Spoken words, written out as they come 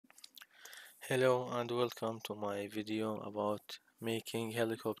Hello and welcome to my video about making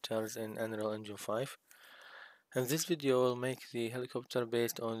helicopters in Unreal Engine 5. In this video, I'll make the helicopter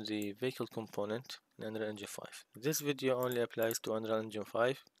based on the vehicle component in Unreal Engine 5. This video only applies to Unreal Engine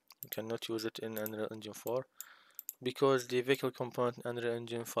 5. You cannot use it in Unreal Engine 4 because the vehicle component in Unreal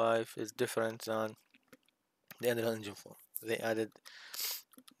Engine 5 is different than the Unreal Engine 4. They added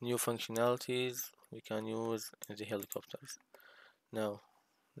new functionalities we can use in the helicopters. Now,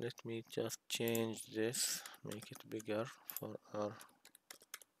 let me just change this, make it bigger for our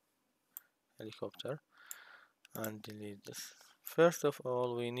helicopter, and delete this. First of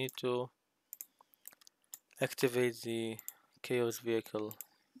all, we need to activate the Chaos Vehicle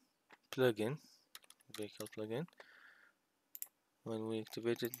plugin. When we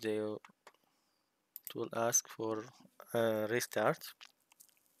activate it, it will ask for a restart.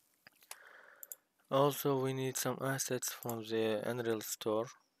 Also, we need some assets from the Unreal Store.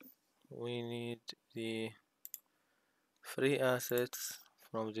 We need the free assets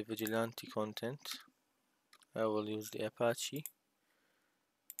from the Vigilante content. I will use the Apache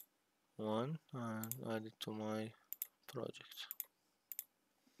one and add it to my project.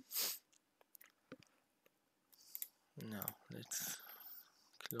 Now let's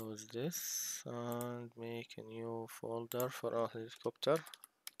close this and make a new folder for our helicopter.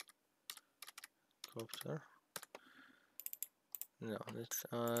 Now let's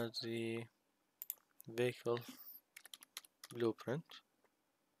add the vehicle blueprint.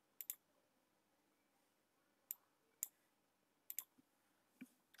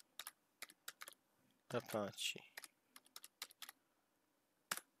 Apache.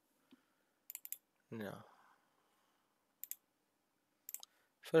 Now,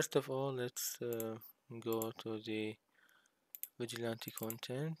 first of all, let's go to the Vigilante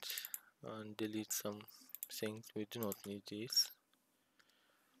content and delete some things. We do not need these.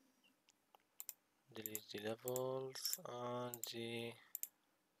 Delete the levels and the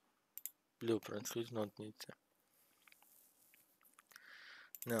blueprints. We do not need them.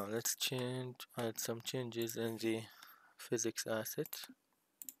 Now let's add some changes in the physics asset.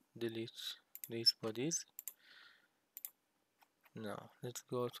 Delete these bodies. Now let's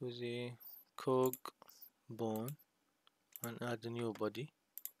go to the cog bone and add a new body,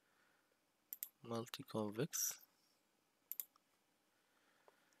 multi-convex.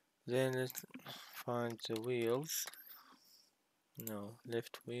 Then let's find the wheels. Now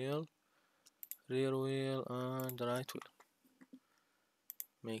left wheel, rear wheel and right wheel.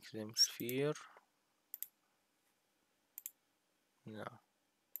 Make them sphere. Now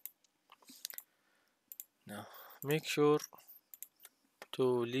make sure to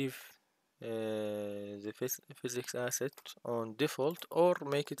leave the physics asset on default or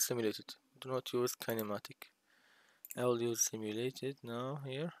make it simulated. Do not use kinematic. I will use simulated now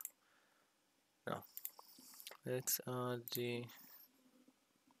here. Now let's add the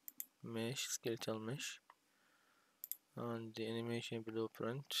mesh, skeletal mesh, and the animation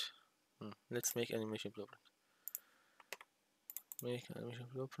blueprint. Let's make animation blueprint. Make animation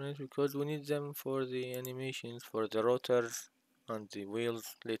blueprint because we need them for the animations for the rotors and the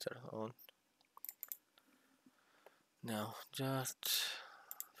wheels later on. Now just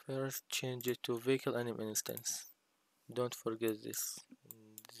first change it to vehicle anim instance. Don't forget this.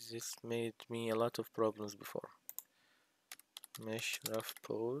 This made me a lot of problems before. Mesh rough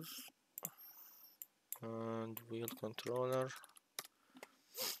pose and wheel controller.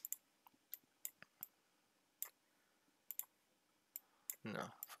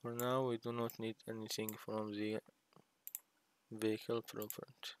 Now, for now, we do not need anything from the vehicle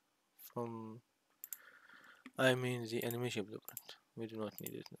blueprint. I mean the animation blueprint. We do not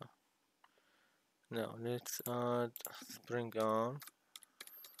need it now. Now let's add spring arm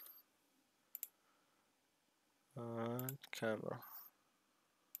and camera.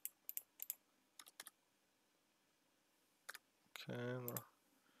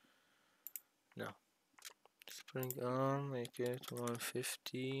 Now spring arm, make it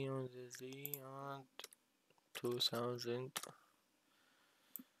 150 on the Z and 2000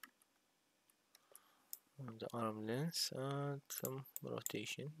 on the arm length and some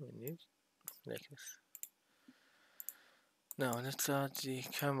rotation we need like this. Now let's add the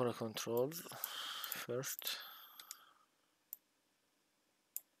camera controls first.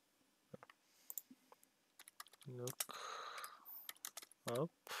 Look up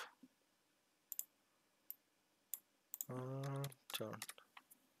and turn.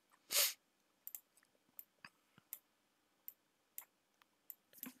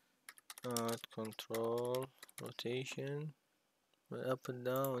 Add control rotation. Up and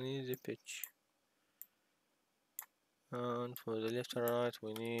down we need the pitch, and for the left and right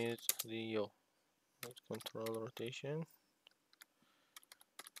we need the yaw. control rotation,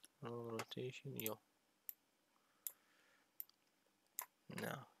 yo.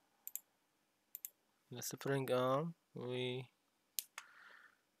 Now the spring arm, we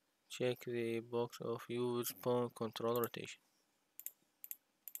check the box of use pawn control rotation.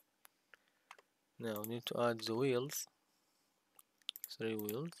 Now we need to add the wheels, 3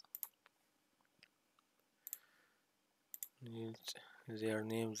 wheels. Need their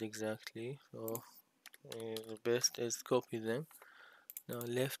names exactly, so the best is copy them. Now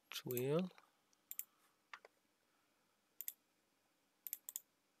left wheel,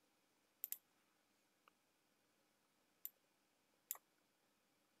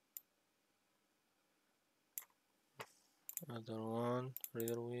 other one,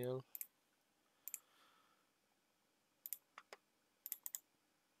 rear wheel,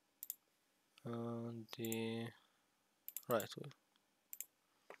 and the right wheel.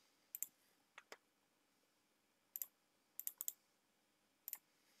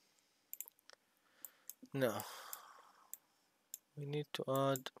 Now we need to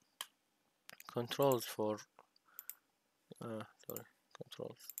add controls for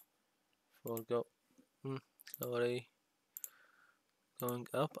controls for going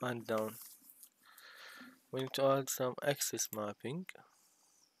up and down. We need to add some axis mapping.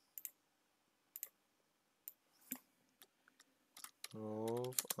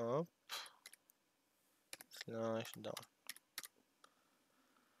 Move up slash down.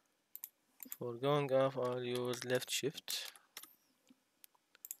 For going up, I'll use left shift,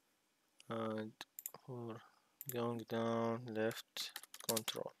 and for going down, left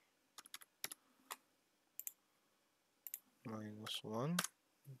control. -1.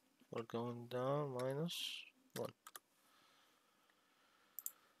 For going down, -1.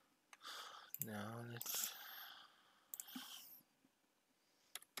 Now let's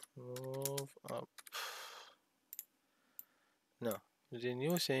move up. Now the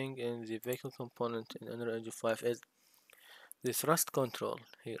new thing in the vehicle component in Unreal Engine 5 is the thrust control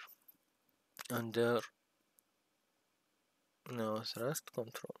here. Under thrust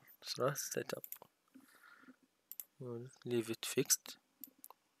control, thrust setup. We'll leave it fixed.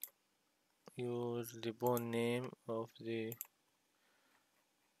 Use the pawn name of the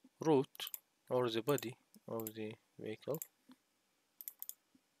root or the body of the vehicle.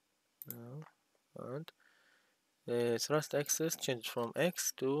 And the thrust axis change from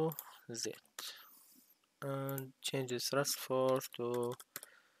X to Z, and change the thrust force to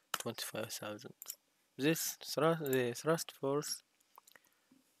 25,000. The thrust force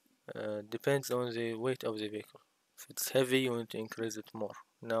depends on the weight of the vehicle. If it's heavy, you need to increase it more.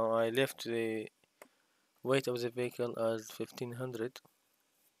 Now I left the weight of the vehicle as 1500,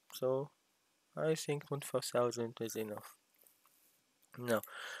 so I think 25,000 is enough. Now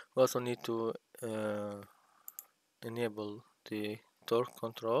we also need to enable the torque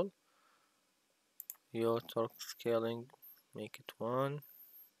control. Your torque scaling, make it 1,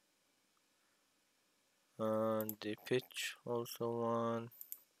 and the pitch also 1,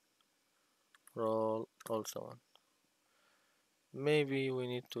 roll also 1. Maybe we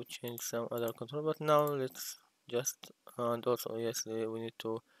need to change some other control, but now let's just, and also yes, we need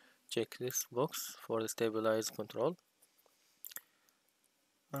to check this box for the stabilize control,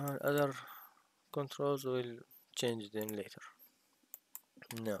 and other controls will change them later.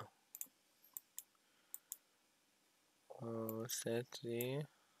 Now set the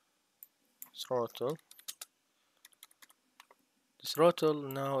throttle. The throttle,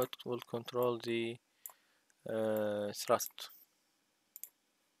 now it will control the thrust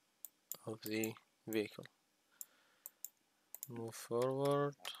of the vehicle. Move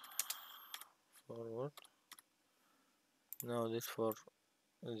forward. Now this for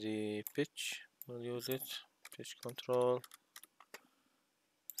the pitch, we'll use it. Pitch control,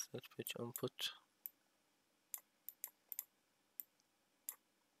 set pitch input.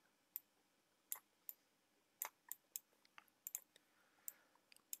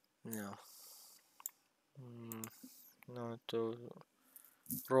 Now to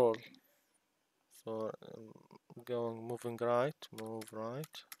roll, so moving right, move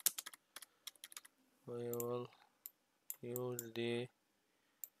right. We will use the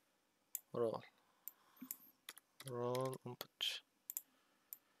roll input.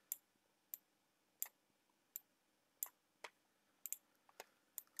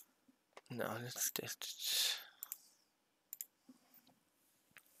 Now let's test it.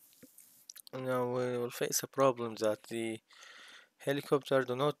 Now we will face a problem that the helicopter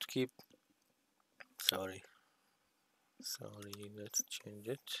do not keep. Sorry, let's change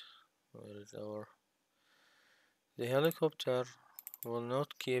it. Where is our... The helicopter will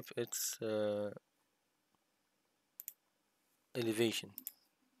not keep its elevation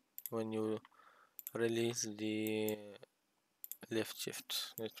when you release the left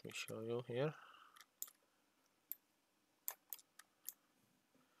shift. Let me show you here.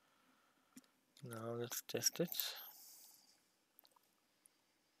 Now let's test it.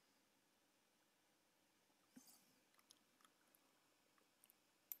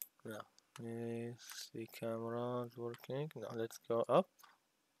 Now is the camera is working. Now let's go up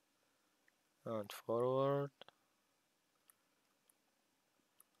and forward,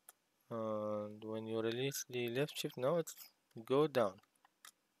 and when you release the left shift, now it's go down,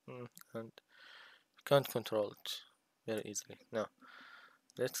 and you can't control it very easily. Now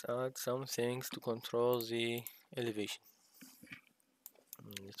let's add some things to control the elevation.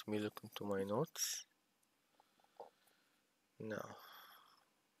 Let me look into my notes now.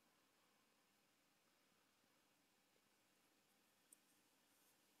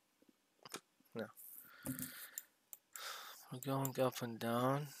 Now we're going up and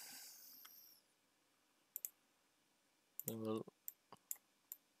down. We will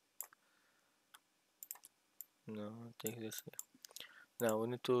take this here. Now we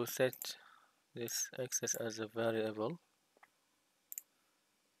need to set this axis as a variable.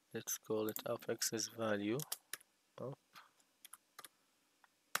 Let's call it up axis value. Up.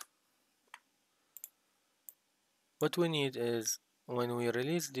 What we need is, when we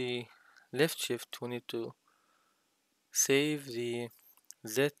release the left shift, we need to save the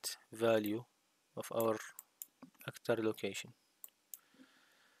Z value of our actor location,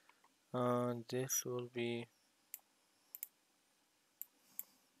 and this will be,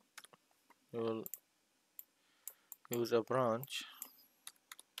 we will use a branch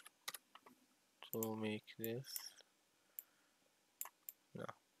to make this.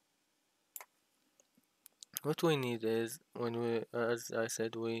 Now what we need is, when we, as I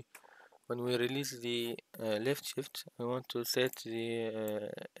said, when we release the left shift, we want to set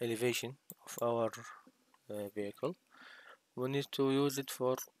the elevation of our vehicle. We need to use it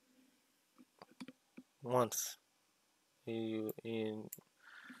for once.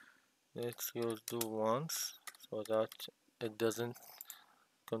 Let's use do once, so that it doesn't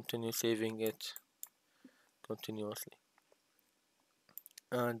continue saving it continuously.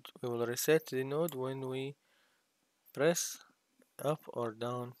 And we will reset the node when we press up or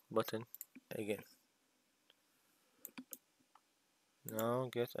down button again. Now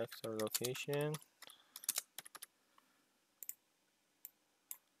get actor location,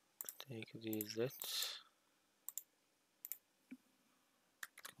 take the Z,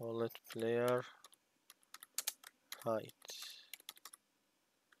 call it player height.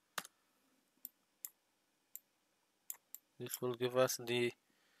 This will give us the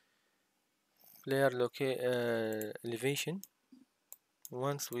player elevation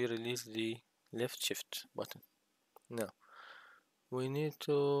once we release the left shift button. Now we need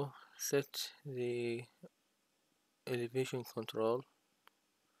to set the elevation control,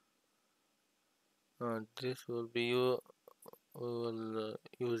 and this will be we will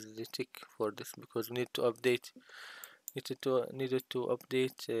use the tick for this, because we need to update needed to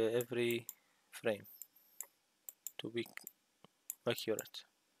update every frame to be accurate.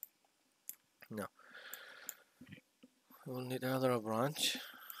 Now we'll need another branch.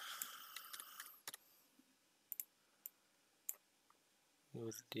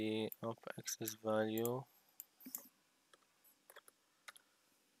 Use the up axis value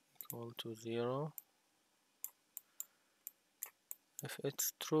equal to 0. If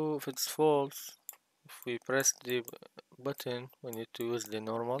it's true, if it's false, if we press the button, we need to use the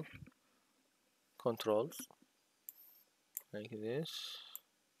normal controls like this.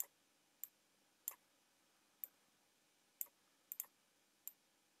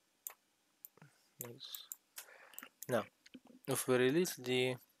 Yes. Now if we release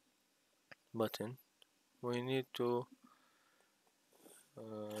the button, we need to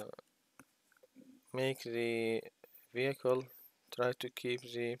make the vehicle try to keep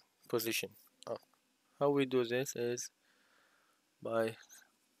the position up. How we do this is by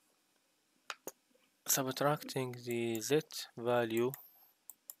subtracting the Z value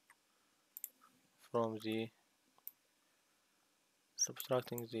from the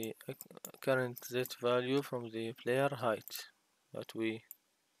current Z value from the player height that we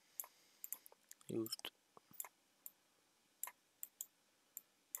used.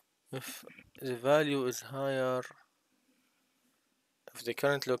 If the value is higher, if the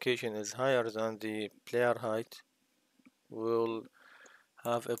current location is higher than the player height, we'll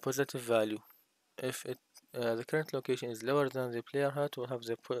have a positive value. If the current location is lower than the player height, we'll have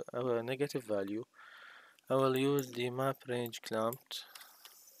the negative value. I will use the map range clamped.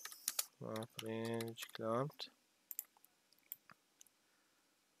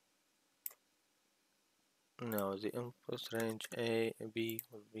 Now the input range A B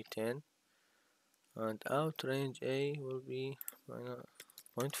will be 10 and out range A will be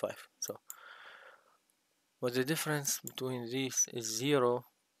 0.5. So but the difference between these is 0,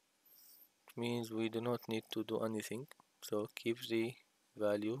 means we do not need to do anything, so keep the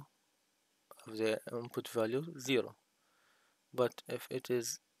value of the input value 0. But if it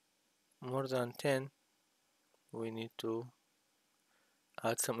is more than 10, we need to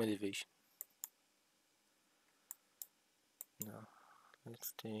add some elevation. Now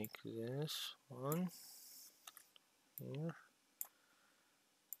let's take this one here.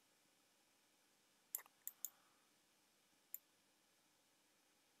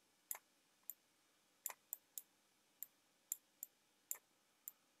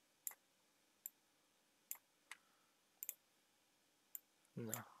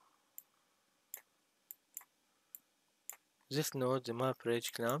 Now this node, the map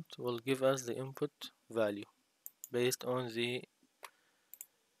range clamped, will give us the input value based on the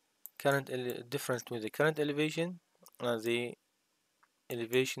current difference between the current elevation and the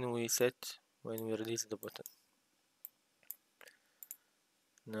elevation we set when we release the button.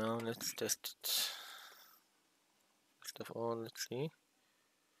 Now let's test it. First of all, let's see.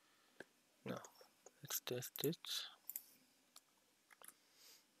 Now let's test it.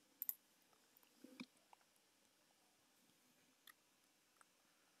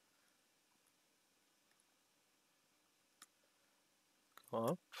 Go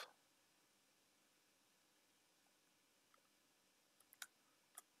up.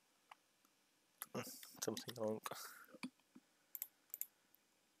 Something wrong.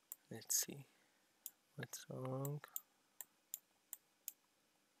 Let's see what's wrong.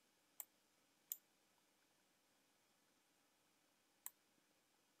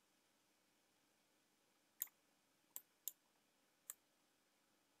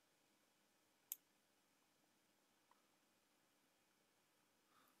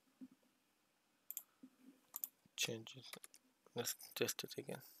 Change it. Let's test it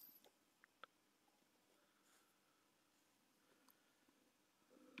again.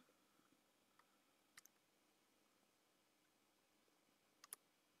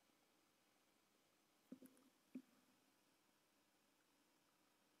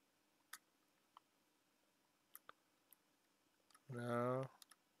 Now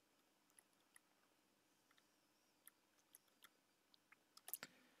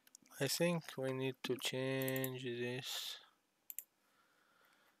I think we need to change this,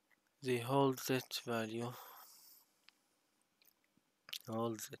 the hold z value.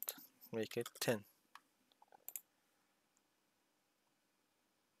 Hold z, make it 10.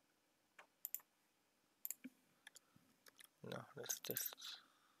 Now let's test.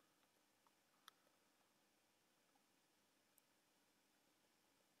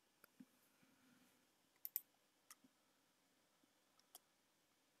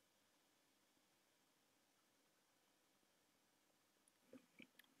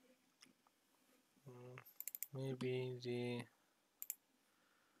 Maybe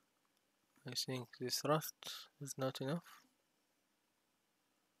I think the thrust is not enough,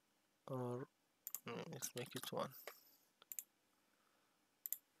 or let's make it 1.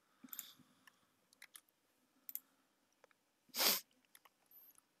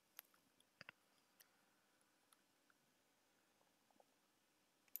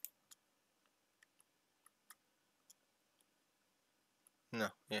 No,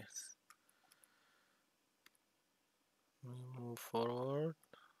 yes. We move forward.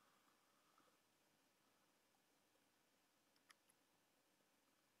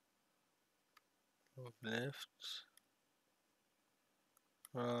 Move left.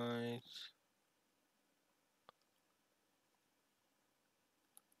 Right.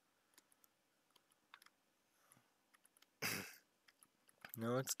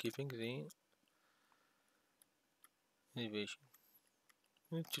 Now it's giving the elevation.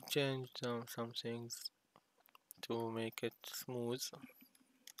 We need to change some things to make it smooth.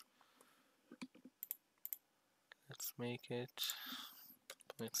 Let's make it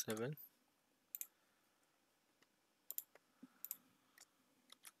 0.7.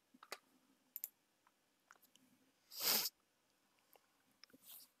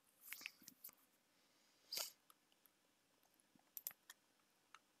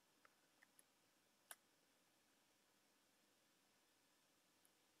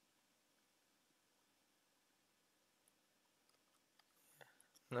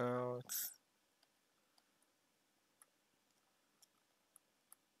 Now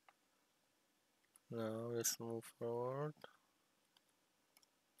let's move forward.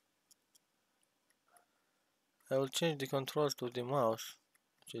 I will change the controls to the mouse,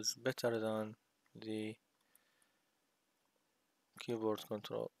 which is better than the keyboard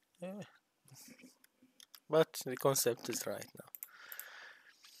control. Yeah. But the concept is right now.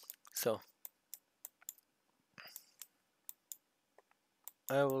 So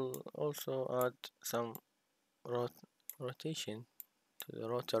I will also add some rotation to the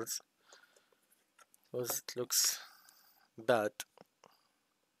rotors because it looks bad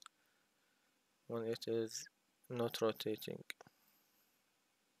when it is not rotating.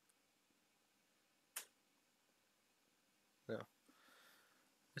 Now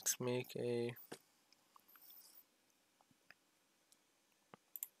let's make a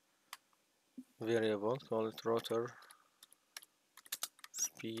variable, call it rotor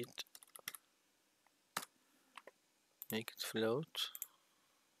speed, make it float.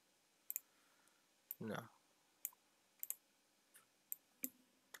 Now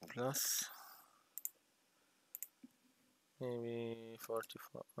plus maybe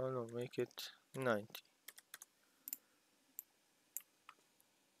 45. Oh no, make it 90.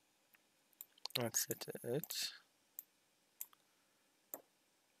 Let's set it.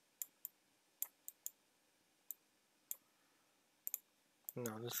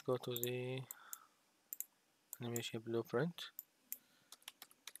 Now let's go to the animation blueprint,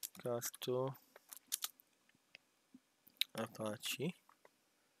 cast to Apache.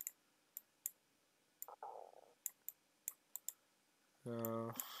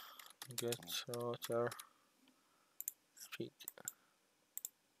 Get rotor speed.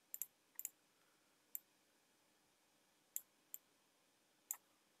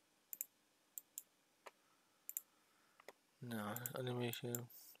 Now animation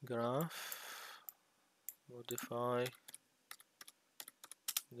graph, modify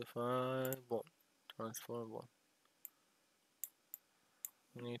bone, transform bone.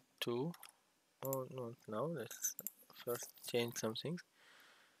 We need two. Oh no, now let's first change some things.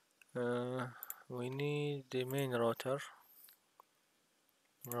 We need the main rotor,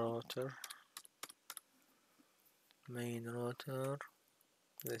 main rotor,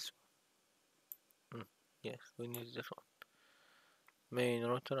 this one. Yes, we need this one. Main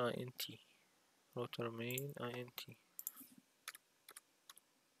rotor int, rotor main int,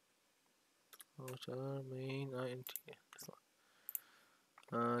 rotor main int. This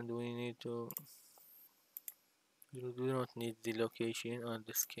one. And we need to. You do not need the location and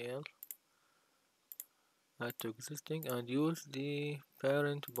the scale. Add to existing and use the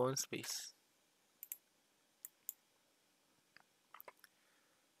parent bone space.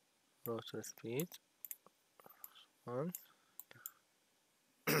 Rotor speed 1.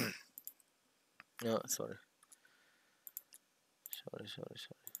 No, sorry. I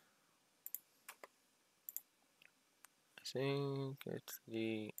think it's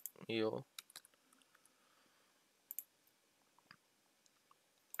the EO.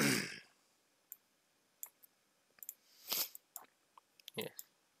 Yes.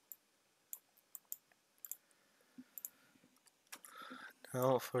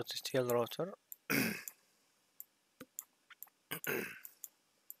 Now for the tail rotor.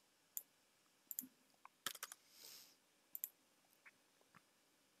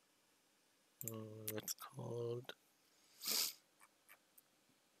 It's called.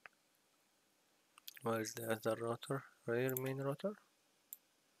 Where is the other rotor? Rear main rotor?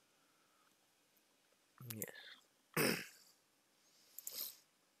 Yes.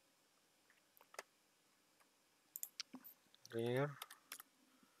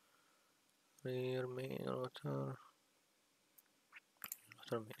 rear main rotor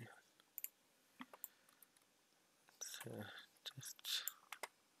main. Let's test.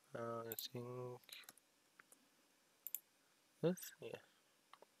 I think this. Yeah.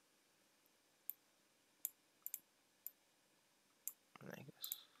 I guess.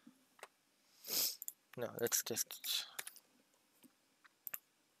 Now let's test it.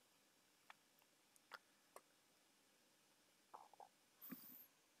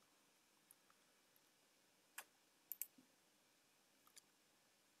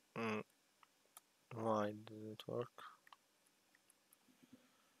 Why didn't it work?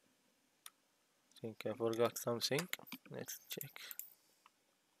 I think I forgot something. Let's check.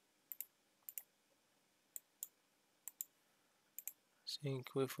 I think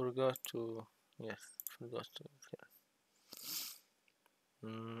we forgot to. Yes, forgot to.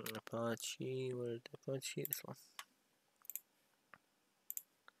 Apache. Where is Apache? This one.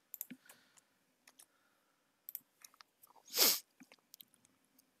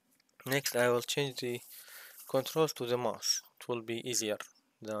 Next, I will change the controls to the mouse. It will be easier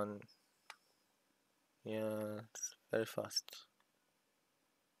than. Yeah, it's very fast.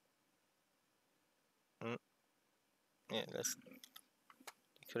 Yeah, let's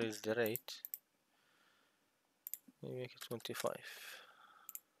decrease the rate. we make it 25.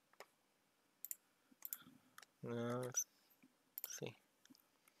 Now let's see.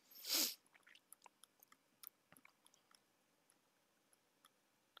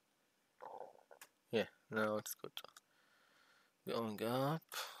 Yeah, now it's good. Going up,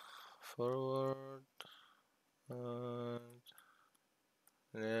 forward, and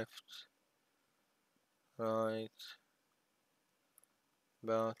left, right,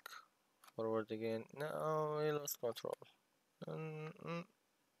 back, forward again. Now we lost control.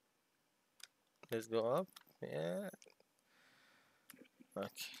 Let's go up. Yeah. Okay.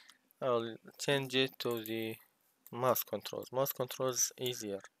 I'll change it to the mouse controls. Mouse controls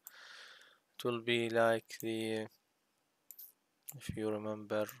easier. It will be like the, if you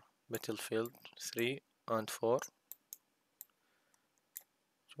remember, Battlefield 3 and 4.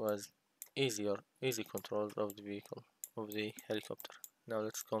 It was easy controls of the vehicle, of the helicopter. Now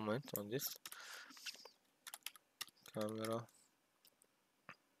let's comment on this. Camera.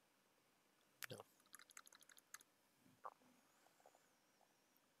 No.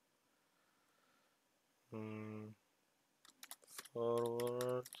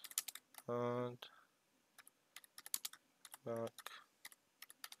 Forward and backward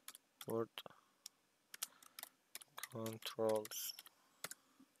controls.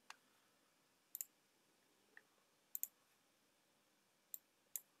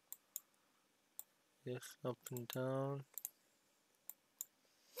 Yes, up and down.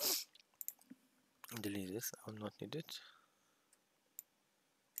 Delete this, I will not need it.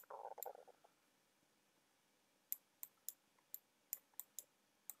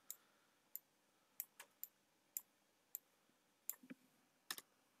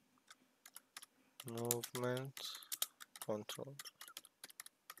 Movement control.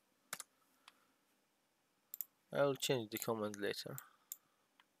 I will change the command later.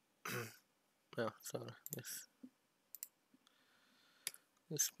 Oh, sorry, this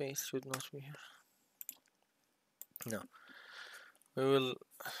space should not be here. Now we will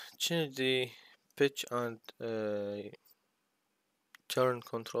change the pitch and turn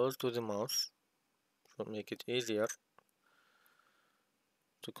controls to the mouse to make it easier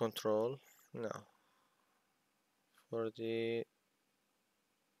to control. Now for the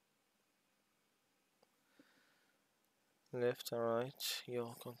left and right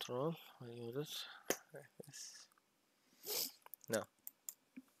yaw control, I use it like this. Now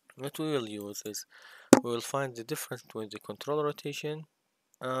what we will use is we will find the difference between the control rotation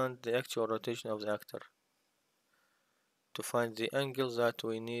and the actual rotation of the actor to find the angle that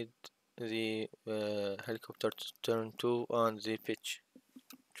we need the helicopter to turn to on the pitch,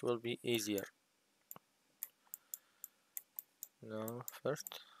 which will be easier. Now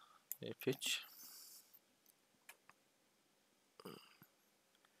first the pitch,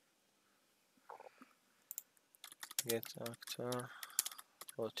 get actor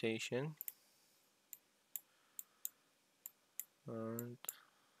rotation and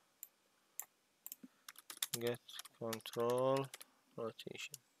get control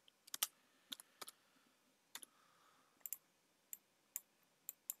rotation.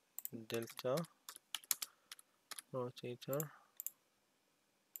 Delta rotator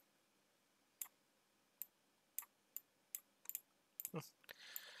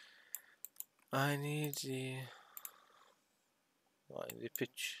I need the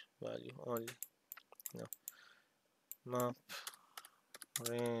pitch value only. No. Map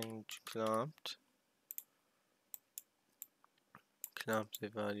range clamp the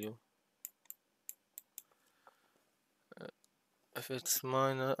value. If it's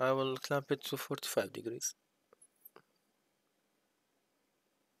minor, I will clamp it to 45 degrees.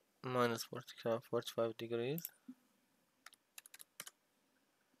 Minus 45 degrees.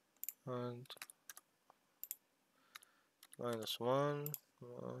 And minus 1.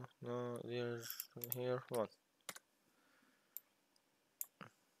 No, there's here 1.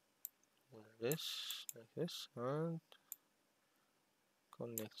 Like this, and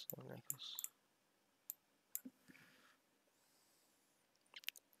connect them like this.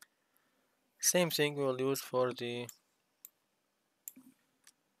 Same thing we'll use for the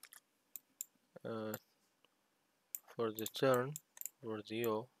turn, for the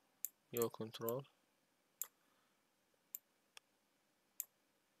yaw control.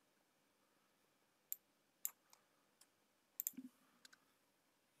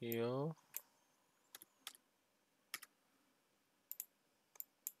 Yaw.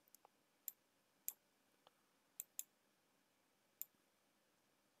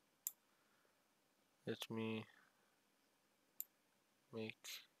 Let me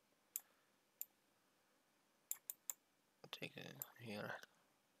take it here.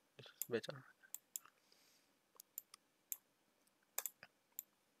 It's better.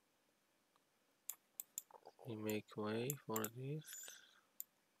 we make way for this.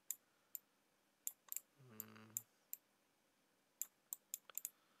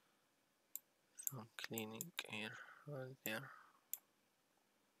 Some cleaning here, right there.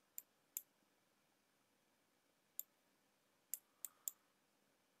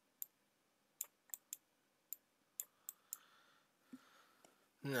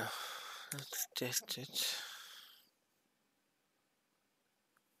 Now, let's test it.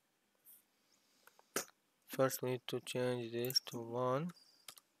 First, we need to change this to 1,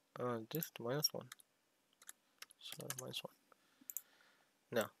 and this to -1. So, -1.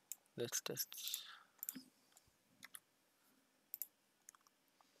 Now, let's test.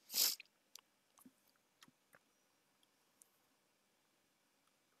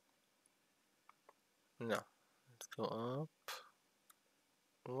 Now, let's go up.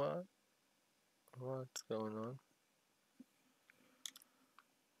 What's going on?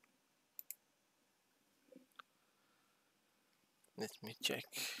 Let me check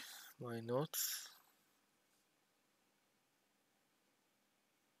my notes.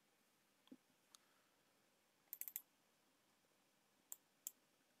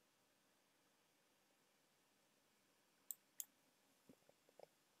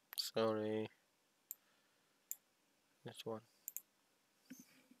 Sorry, this one.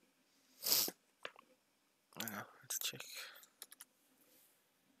 Now, let's check.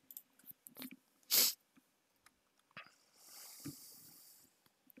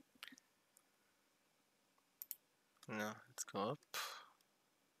 Now, let's go up.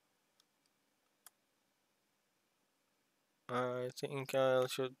 I think I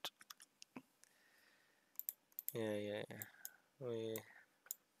should. Yeah. We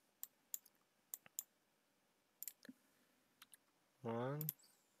 1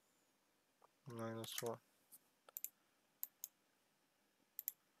 -1.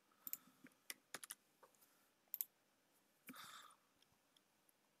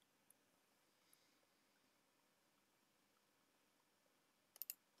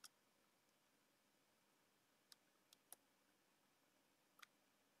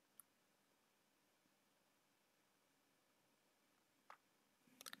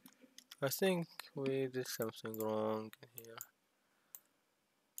 I think we did something wrong here.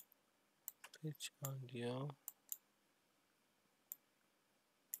 Pitch audio.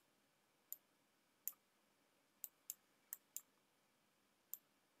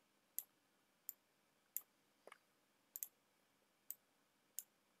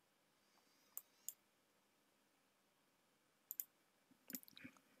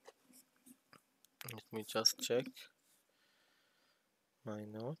 Let me just check my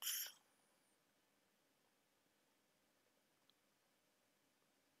notes.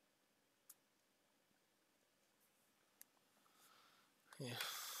 Yeah.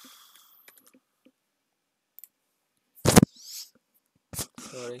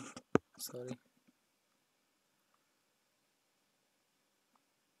 Sorry.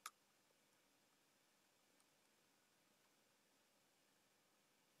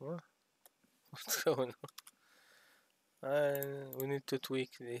 What? What's going on? We need to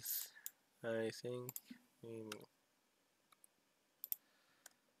tweak this. I think.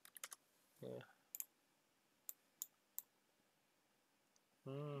 Yeah.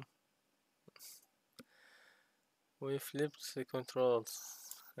 We flipped the controls.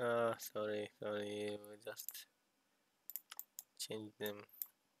 Sorry. We just changed them.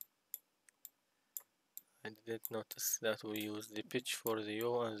 I didn't notice that we use the pitch for the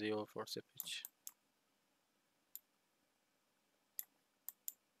O and the O for the pitch.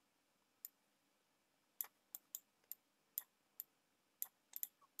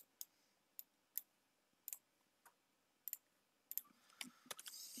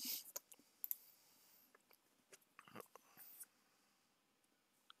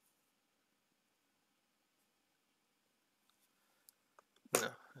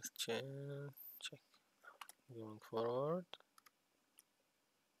 Now let's check. Going forward,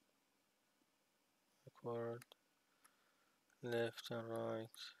 backward, left and right.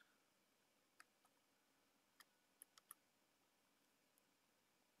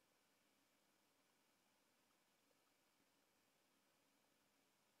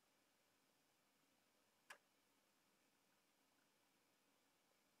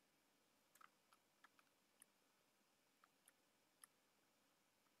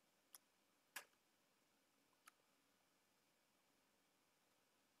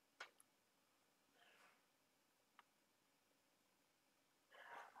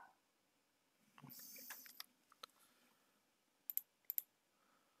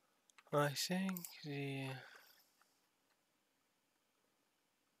 I think the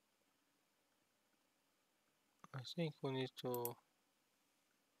I think we need to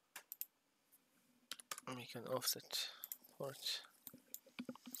make an offset for it.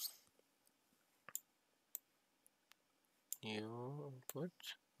 New input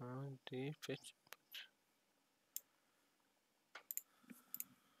and the pitch input.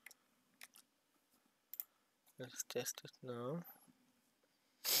 Let's test it now.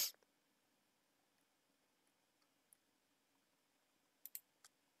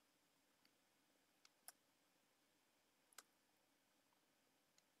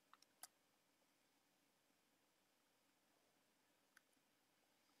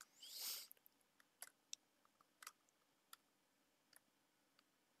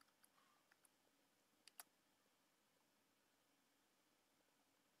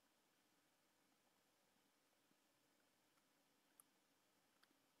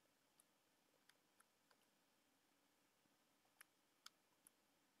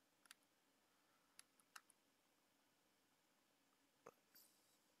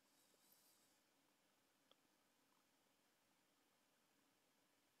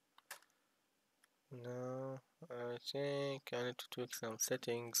 Now I think I need to tweak some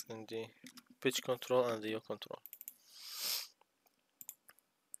settings in the pitch control and the yaw control.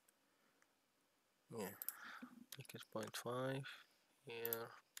 Yeah, make it 0.5 here,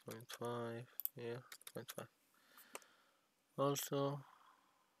 0.5 here, 0.5. Also,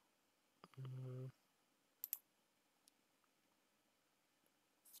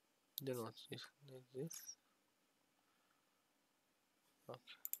 then what's this? Like this. Okay.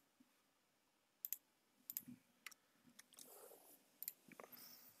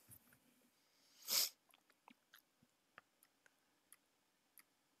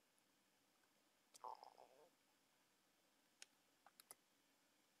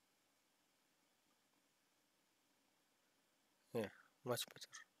 Yeah, much better.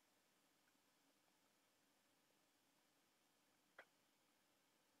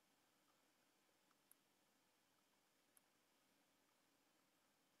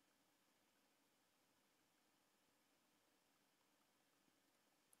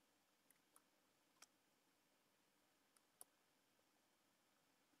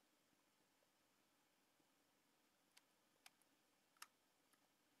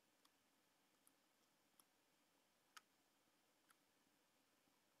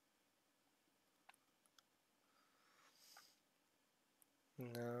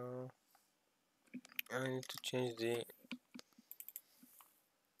 Now I need to change the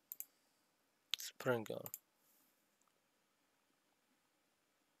spring arm.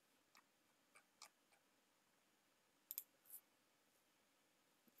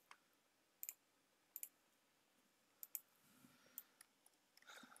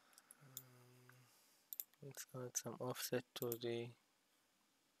 Let's add some offset to the.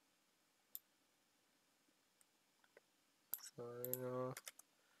 So you know,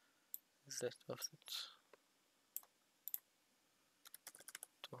 set offset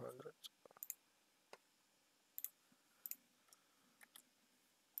 200.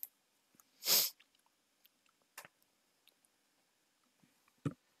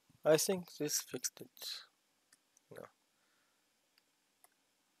 I think this fixed it. No.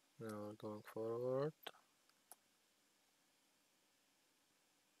 Now going forward.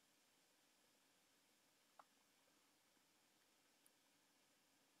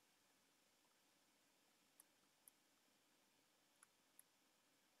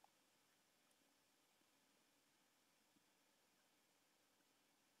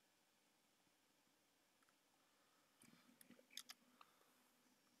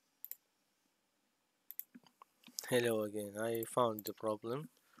 Hello again. I found the problem.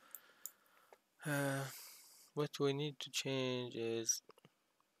 What we need to change is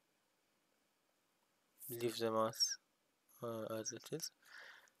leave the mass as it is.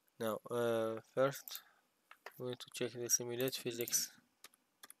 Now, first we need to check the simulate physics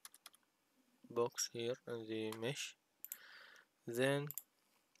box here in the mesh. Then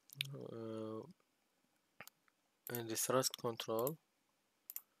in the thrust control,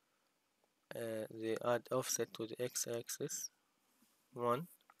 they add offset to the x-axis 1,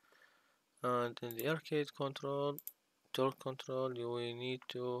 and in the arcade control, torque control, we need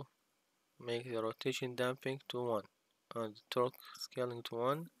to make the rotation damping to 1, and torque scaling to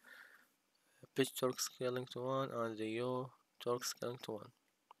 1, pitch torque scaling to 1, and the yaw torque scaling to 1.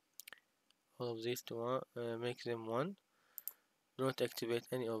 All of these to 1, make them 1. Do not activate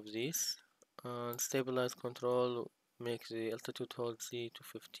any of these. And stabilize control, make the altitude hold Z to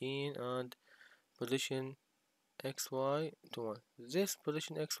 15, and position XY to 1. This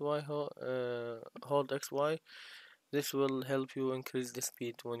position XY hold XY This will help you increase the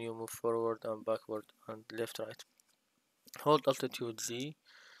speed when you move forward and backward and left right. Hold altitude Z.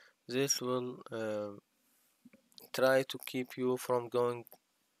 This will try to keep you from going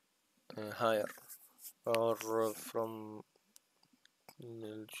higher, or from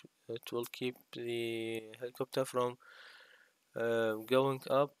it will keep the helicopter from going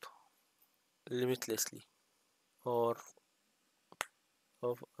up limitlessly, or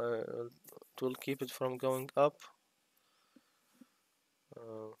it will keep it from going up.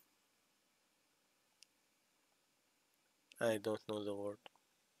 uh, I don't know the word,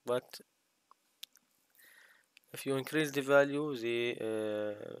 but if you increase the value,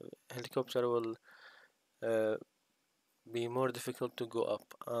 the helicopter will uh, be more difficult to go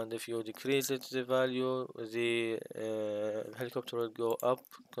up, and if you decrease it the value, the helicopter will go up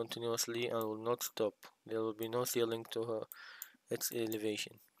continuously and will not stop. There will be no ceiling to its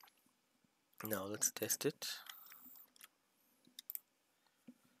elevation. Now let's test it.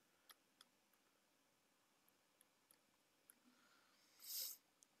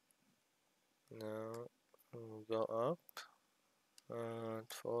 Now we'll go up and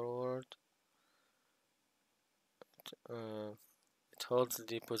forward. It holds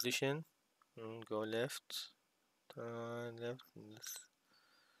the position. Go left, turn left.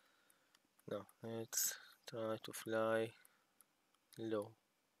 No, let's try to fly low,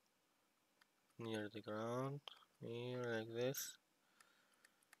 near the ground, here like this.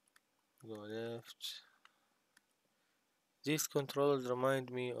 Go left. These controls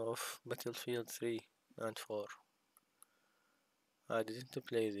remind me of Battlefield 3 and 4. I didn't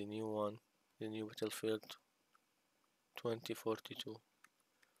play the new one, the new Battlefield 2042.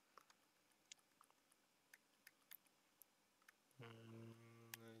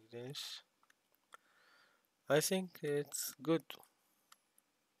 Like this. I think it's good.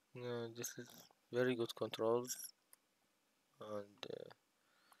 This is very good controls, and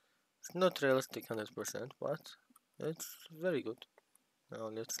it's not realistic 100%, but it's very good. Now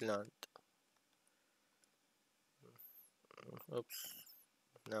let's land. Oops.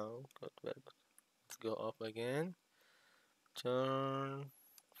 Now, good, very good. Let's go up again. Turn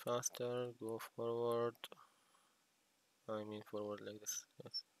faster, go forward. I mean forward like this.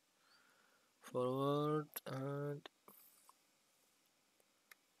 Yes. Forward and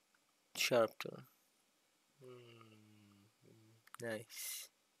sharp turn. Nice.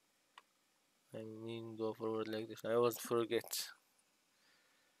 I mean go forward like this. I always forget.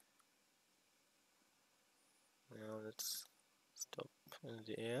 Now let's stop in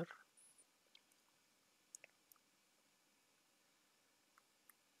the air.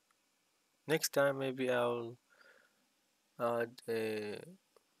 Next time maybe I'll add a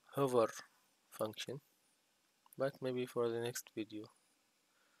hover function, but maybe for the next video.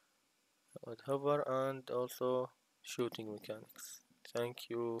 I'll hover and also shooting mechanics. Thank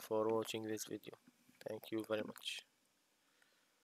you for watching this video. Thank you very much.